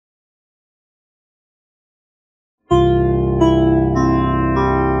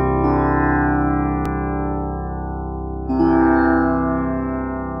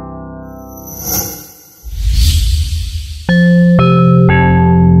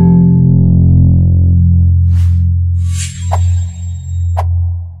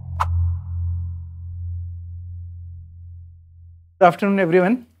Good afternoon,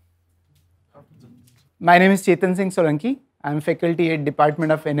 everyone. My name is Chetan Solanki. I am faculty at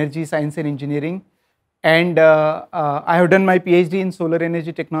Department of Energy, Science and Engineering, and I have done my PhD in solar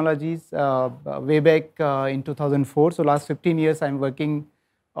energy technologies way back in 2004. So last 15 years I am working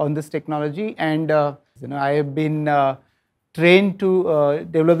on this technology, and I have been trained to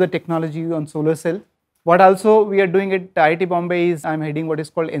develop the technology on solar cell. What also we are doing at IIT Bombay is I am heading what is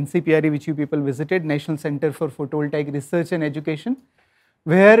called NCPRE, which you people visited, National Center for Photovoltaic Research and Education,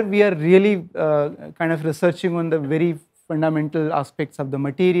 where we are really kind of researching on the very fundamental aspects of the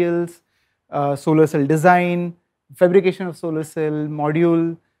materials, solar cell design, fabrication of solar cell,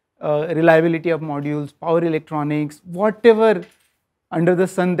 module, reliability of modules, power electronics, whatever under the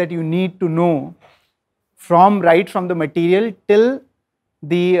sun that you need to know right from the material till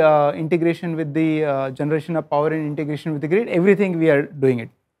the integration with the generation of power and integration with the grid, everything we are doing it.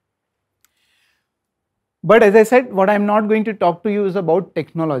 But as I said, what I am not going to talk to you is about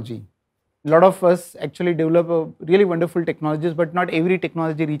technology. A lot of us actually develop really wonderful technologies, but not every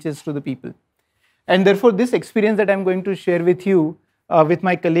technology reaches to the people. And therefore, this experience that I am going to share with you, with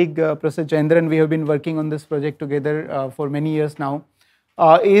my colleague Prof Jayendran, we have been working on this project together for many years now,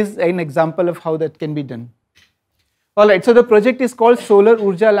 is an example of how that can be done. Alright, so the project is called Solar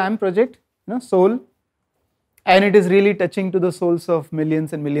Urja Lamp Project, SOL, and it is really touching to the souls of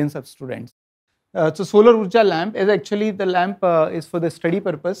millions and millions of students. So Solar Urja Lamp is actually, the lamp is for the study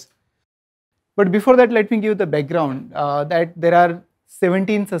purpose. But before that, let me give the background that there are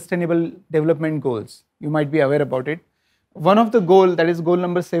 17 sustainable development goals. You might be aware about it. One of the goal, that is goal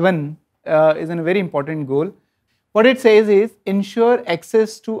number 7, is a very important goal. What it says is ensure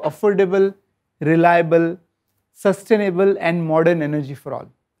access to affordable, reliable, sustainable and modern energy for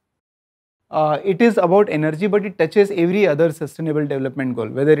all. It is about energy, but it touches every other sustainable development goal,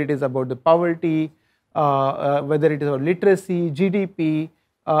 whether it is about the poverty, whether it is about literacy, GDP,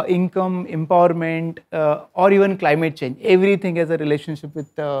 income, empowerment, or even climate change. Everything has a relationship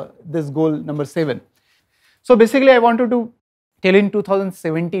with this goal number 7. So basically, I wanted to tell in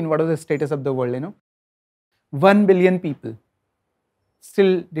 2017 what was the status of the world. 1 billion people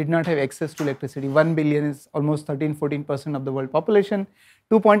still did not have access to electricity. 1 billion is almost 13-14% of the world population.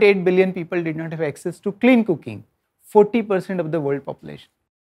 2.8 billion people did not have access to clean cooking, 40% of the world population.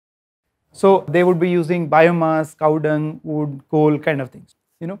 So they would be using biomass, cow dung, wood, coal kind of things.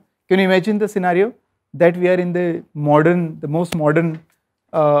 Can you imagine the scenario that we are in the most modern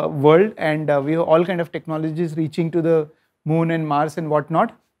world, and we have all kind of technologies reaching to the moon and Mars and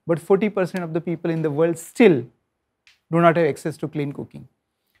whatnot, but 40% of the people in the world still do not have access to clean cooking.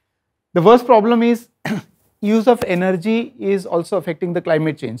 The worst problem is use of energy is also affecting the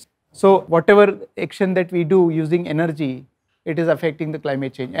climate change. So whatever action that we do using energy, it is affecting the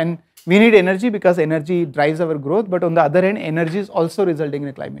climate change. And we need energy because energy drives our growth, but on the other hand, energy is also resulting in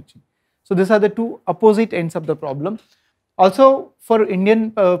a climate change. So these are the two opposite ends of the problem. Also for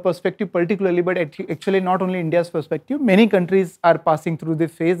Indian perspective particularly, but actually not only India's perspective, many countries are passing through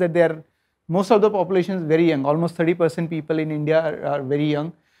this phase that most of the population is very young, almost 30% people in India are very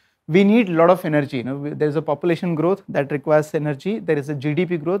young. We need a lot of energy. There is a population growth that requires energy. There is a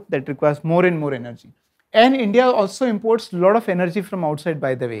GDP growth that requires more and more energy. And India also imports a lot of energy from outside,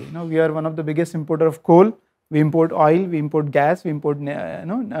 by the way. We are one of the biggest importer of coal. We import oil, we import gas, we import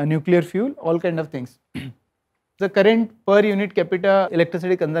nuclear fuel, all kind of things. The current per unit capita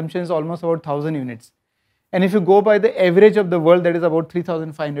electricity consumption is almost about 1,000 units. And if you go by the average of the world, that is about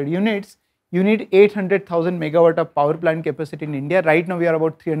 3,500 units, you need 800,000 megawatt of power plant capacity in India. Right now we are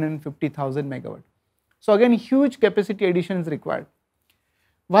about 350,000 megawatt. So again, huge capacity addition is required.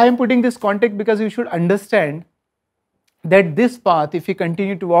 Why I am putting this context? Because you should understand that this path, if you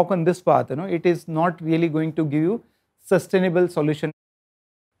continue to walk on this path, it is not really going to give you sustainable solution.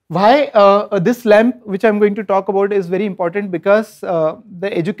 Why this lamp, which I am going to talk about, is very important because the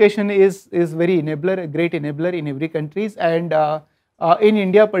education is very enabler, a great enabler in every countries, and in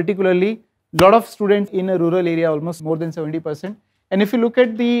India particularly, a lot of students in a rural area, almost more than 70%. And if you look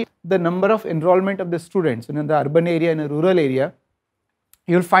at the number of enrollment of the students in the urban area and a rural area,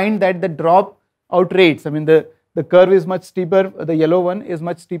 you will find that the drop out rates, the curve is much steeper, the yellow one is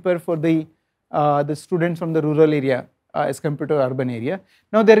much steeper for the students from the rural area as compared to urban area.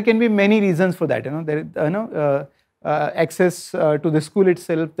 Now there can be many reasons for that. Access to the school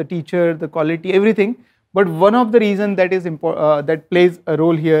itself, the teacher, the quality, everything. But one of the reasons that is that plays a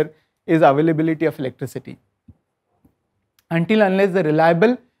role here is availability of electricity. Until unless the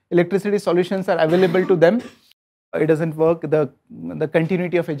reliable electricity solutions are available to them, it doesn't work. The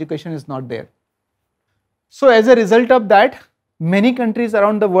continuity of education is not there. So as a result of that, many countries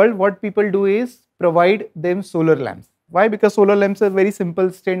around the world, what people do is provide them solar lamps. Why? Because solar lamps are very simple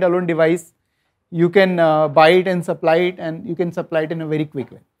standalone device. You can buy it and supply it, and you can supply it in a very quick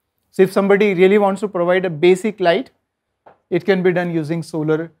way. So if somebody really wants to provide a basic light, it can be done using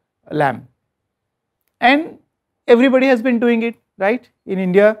solar lamp. And everybody has been doing it, right? In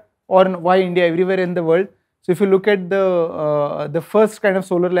India, or why India, everywhere in the world. So if you look at the first kind of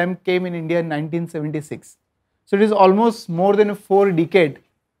solar lamp came in India in 1976. So it is almost more than 4 decades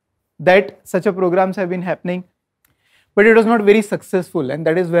that such a programs have been happening, but it was not very successful, and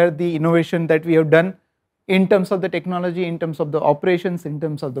that is where the innovation that we have done in terms of the technology, in terms of the operations, in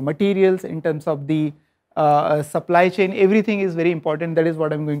terms of the materials, in terms of the supply chain, everything is very important. That is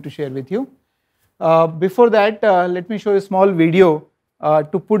what I am going to share with you. Before that, let me show you a small video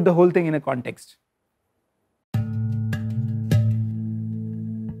to put the whole thing in a context.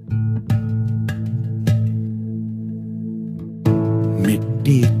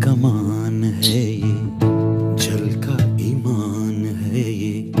 मिट्टी का मान है ये, जल का ईमान है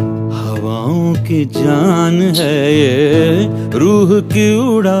ये, हवाओं की जान है ये, रूह की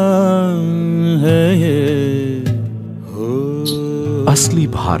उड़ान है ये। असली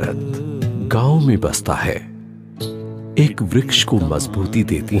भारत गांव में बसता है। एक वृक्ष को मजबूती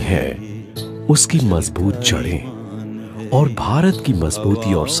देती हैं उसकी मजबूत जड़ें, और भारत की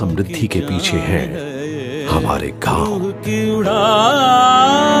मजबूती और समृद्धि के पीछे हैं हमारे गांव।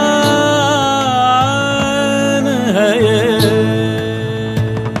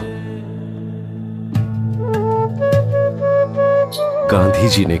 गांधी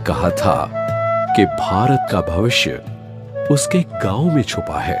जी ने कहा था कि भारत का भविष्य उसके गांव में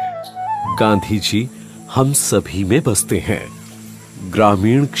छुपा है। गांधी जी हम सभी में बसते हैं।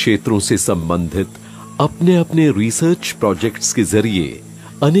 ग्रामीण क्षेत्रों से संबंधित अपने अपने रिसर्च प्रोजेक्ट्स के जरिए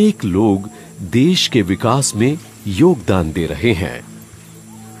अनेक लोग देश के विकास में योगदान दे रहे हैं।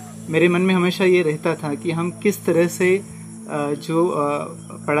 मेरे मन में हमेशा ये रहता था कि हम किस तरह से जो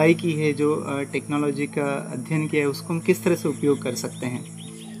पढ़ाई की है, जो टेक्नोलॉजी का अध्ययन किया है, उसको हम किस तरह से उपयोग कर सकते हैं।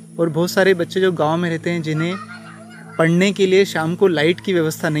 और बहुत सारे बच्चे जो गांव में रहते हैं, जिन्हें पढ़ने के लिए शाम को लाइट की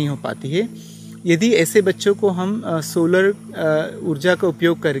व्यवस्था नहीं हो पाती है, यदि ऐसे बच्चों को हम सोलर ऊर्जा का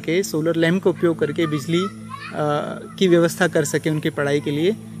उपयोग करके, सोलर लैम्प का उपयोग करके बिजली की व्यवस्था कर सकें उनकी पढ़ाई के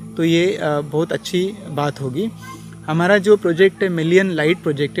लिए, तो ये बहुत अच्छी बात होगी। हमारा जो प्रोजेक्ट है, मिलियन लाइट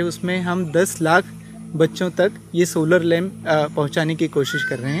प्रोजेक्ट है, उसमें हम 10 लाख बच्चों तक ये सोलर लैम्प पहुंचाने की कोशिश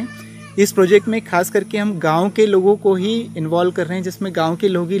कर रहे हैं। इस प्रोजेक्ट में खास करके हम गांव के लोगों को ही इन्वॉल्व कर रहे हैं, जिसमें गांव के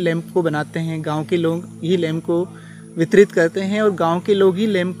लोग ही लैम्प को बनाते हैं, गांव के लोग ही लैम्प को वितरित करते हैं, और गांव के लोग ही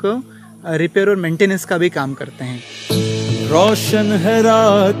लैम्प को रिपेयर और मेंटेनेंस का भी काम करते हैं। रोशन है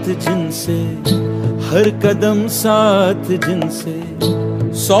रात जिनसे, हर कदम साथ जिनसे,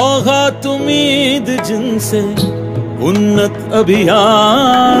 सौगात उम्मीद जिनसे, उन्नत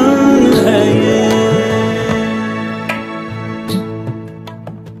अभियान है ये।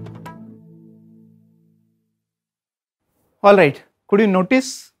 All right, could you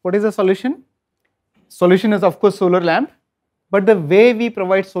notice what is the solution? Solution is of course solar lamp, but the way we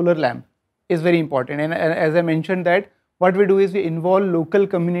provide solar lamp is very important. And as I mentioned that what we do is we involve local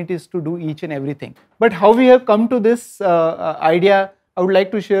communities to do each and everything. But how we have come to this idea, I would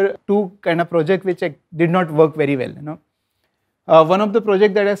like to share 2 kind of projects which did not work very well. One of the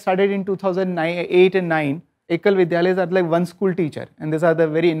project that I started in 2008 and 9, Ekal Vidyalayas are like one school teacher, and these are the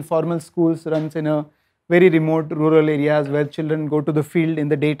very informal schools runs in a very remote rural areas where children go to the field in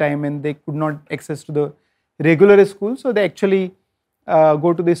the daytime and they could not access to the regular school, so they actually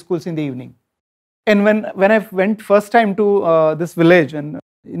go to the schools in the evening. And when I went first time to this village, and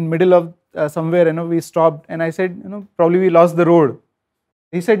in middle of somewhere, we stopped, and I said, probably we lost the road.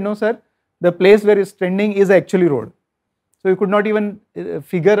 He said, no sir, the place where it's trending is actually road. So you could not even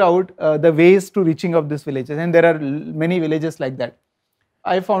figure out the ways to reaching of these villages, and there are many villages like that.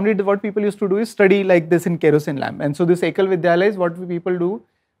 I found it what people used to do is study like this in kerosene lamp. And so this Ekal Vidyalaya is what people do.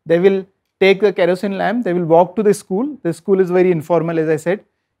 They will take the kerosene lamp, they will walk to the school. The school is very informal, as I said.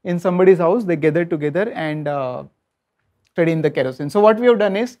 In somebody's house, they gather together and study in the kerosene. So what we have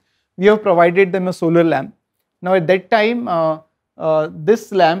done is, we have provided them a solar lamp. Now at that time,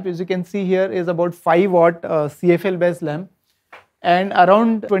 this lamp, as you can see here, is about 5 watt CFL based lamp, and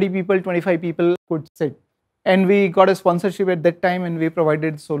around 20 people, 25 people could sit. And we got a sponsorship at that time, and we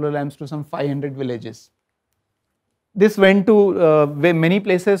provided solar lamps to some 500 villages. This went to many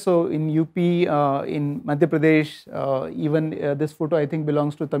places, so in UP, in Madhya Pradesh, even this photo I think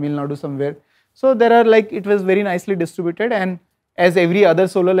belongs to Tamil Nadu somewhere. So there are it was very nicely distributed, and as every other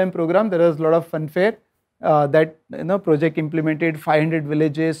solar lamp program, there was a lot of funfair that project implemented 500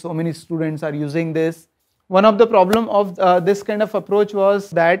 villages, so many students are using this. One of the problem of this kind of approach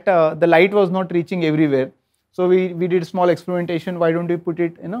was that the light was not reaching everywhere. So we did small experimentation. Why don't we put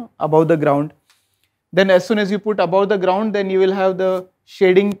it above the ground? Then as soon as you put above the ground, then you will have the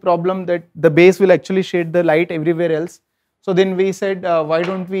shading problem that the base will actually shade the light everywhere else. So then we said, why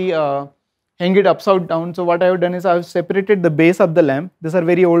don't we hang it upside down? So what I have done is I have separated the base of the lamp. These are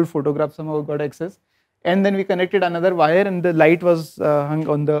very old photographs, somehow got access. And then we connected another wire and the light was hung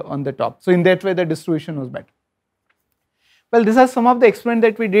on the top. So in that way the distribution was better. Well, these are some of the experiments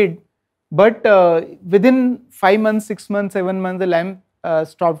that we did, but within 5 months, 6 months, 7 months, the lamp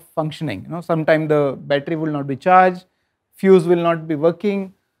stopped functioning. Sometimes the battery will not be charged, fuse will not be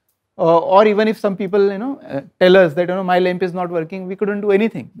working, or even if some people tell us that my lamp is not working, we couldn't do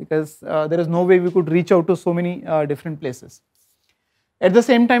anything because there is no way we could reach out to so many different places. At the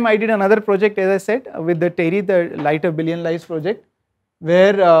same time, I did another project, as I said, with the Terry, the Light of Billion Lives project,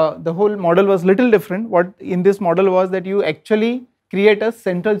 where the whole model was little different. What in this model was that you actually create a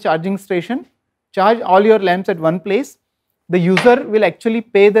central charging station, charge all your lamps at one place. The user will actually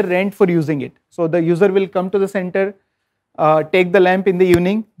pay the rent for using it. So the user will come to the center, take the lamp in the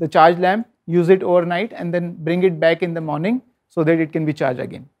evening, the charged lamp, use it overnight, and then bring it back in the morning so that it can be charged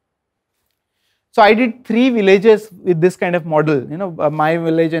again. So I did 3 villages with this kind of model, my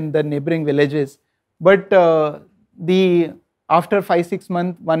village and the neighboring villages. But after 5-6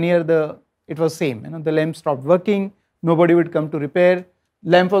 months, 1 year, it was same. The lamp stopped working. Nobody would come to repair.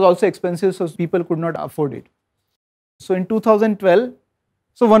 Lamp was also expensive, so people could not afford it. So in 2012,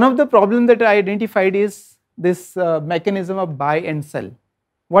 so one of the problems that I identified is this mechanism of buy and sell.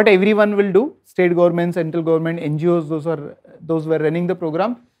 What everyone will do, state government, central government, NGOs, those were running the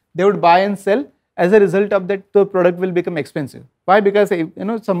program, they would buy and sell. As a result of that, the product will become expensive. Why? Because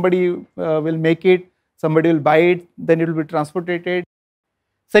somebody will make it, somebody will buy it, then it will be transported.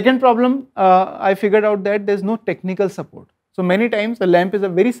 Second problem, I figured out that there is no technical support. So many times the lamp is a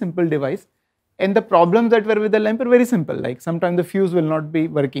very simple device, and the problems that were with the lamp are very simple. Like sometimes the fuse will not be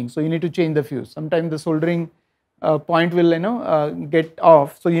working, so you need to change the fuse. Sometimes the soldering point will get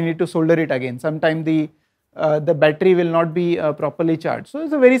off, so you need to solder it again. Sometimes the battery will not be properly charged. So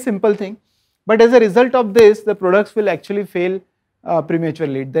it's a very simple thing. But as a result of this, the products will actually fail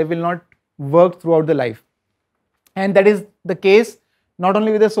prematurely. They will not work throughout the life. And that is the case not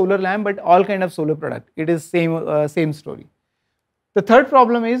only with a solar lamp, but all kind of solar product. It is same story. The third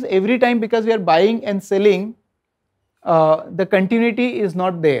problem is every time, because we are buying and selling, the continuity is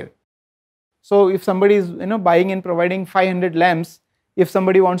not there. So if somebody is buying and providing 500 lamps, if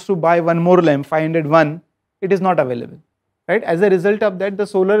somebody wants to buy one more lamp, 501, it is not available, right? As a result of that, the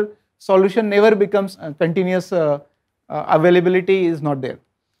solar solution never becomes continuous. Availability is not there.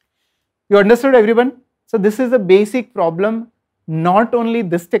 You understood, everyone? So this is a basic problem, not only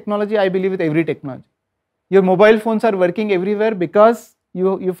this technology, I believe with every technology. Your mobile phones are working everywhere because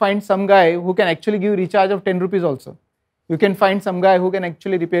you find some guy who can actually give recharge of 10 rupees also. You can find some guy who can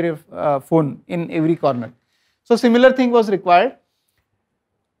actually repair your phone in every corner. So similar thing was required.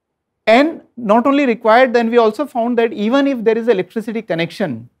 And not only required, then we also found that even if there is electricity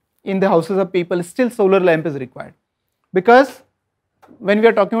connection in the houses of people, still solar lamp is required. Because when we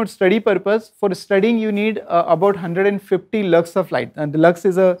are talking about study purpose, for studying you need about 150 lux of light. And the lux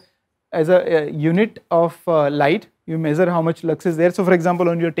is a unit of light. You measure how much lux is there. So for example,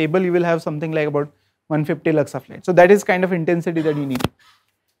 on your table you will have something like about 150 lux of light. So that is kind of intensity that you need.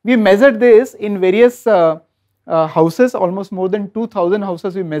 We measured this in various houses, almost more than 2,000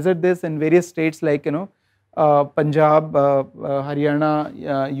 houses. We measured this in various states like Punjab,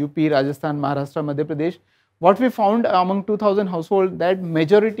 Haryana, UP, Rajasthan, Maharashtra, Madhya Pradesh. What we found among 2,000 households, that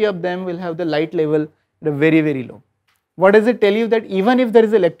majority of them will have the light level at a very, very low. What does it tell you? That even if there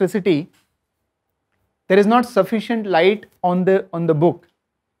is electricity, there is not sufficient light on the book.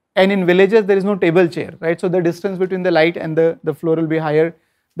 And in villages, there is no table chair, right? So the distance between the light and the floor will be higher.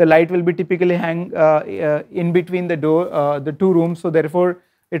 The light will be typically hang in between the door, the two rooms. So therefore,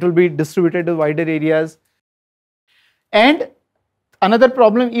 it will be distributed to wider areas. And another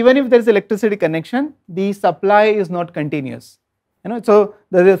problem, even if there is electricity connection, the supply is not continuous. So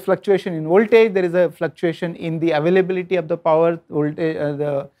there is a fluctuation in voltage, there is a fluctuation in the availability of the power, voltage,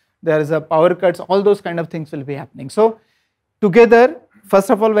 there is a power cuts, all those kind of things will be happening. So together,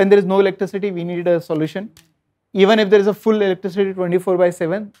 first of all, when there is no electricity, we need a solution. Even if there is a full electricity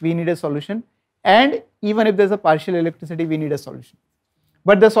 24/7, we need a solution. And even if there is a partial electricity, we need a solution.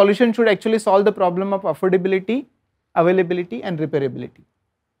 But the solution should actually solve the problem of affordability, availability and repairability.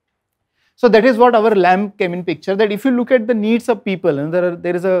 So that is what our lamp came in picture, that if you look at the needs of people, and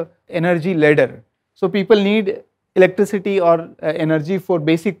there is a energy ladder. So people need electricity or energy for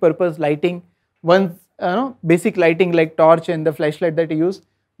basic purpose lighting. One basic lighting like torch and the flashlight that you use.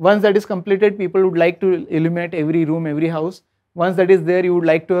 Once that is completed, people would like to illuminate every room, every house. Once that is there, you would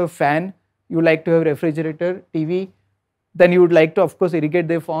like to have fan, you would like to have refrigerator, TV. Then you would like to, of course, irrigate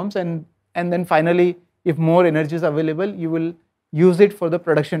their farms, and then finally, if more energy is available, you will use it for the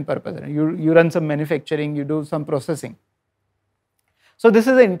production purpose. You run some manufacturing, you do some processing. So this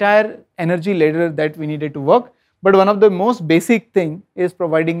is the entire energy ladder that we needed to work. But one of the most basic thing is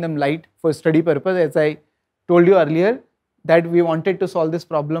providing them light for study purpose. As I told you earlier, that we wanted to solve this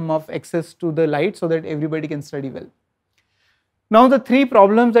problem of access to the light so that everybody can study well. Now the three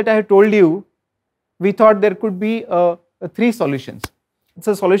problems that I have told you, we thought there could be three solutions.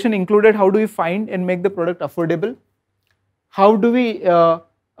 So solution included how do we find and make the product affordable, how do we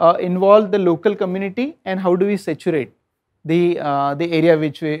involve the local community, and how do we saturate the area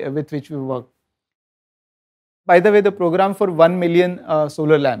with which we work. By the way, the program for 1 million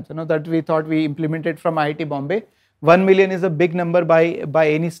solar lamps, that we thought we implemented from IIT Bombay. 1 million is a big number by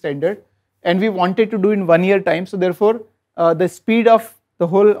any standard, and we wanted to do in 1 year time. So therefore, the speed of the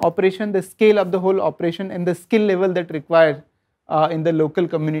whole operation, the scale of the whole operation, and the skill level that required in the local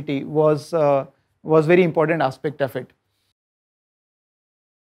community was very important aspect of it.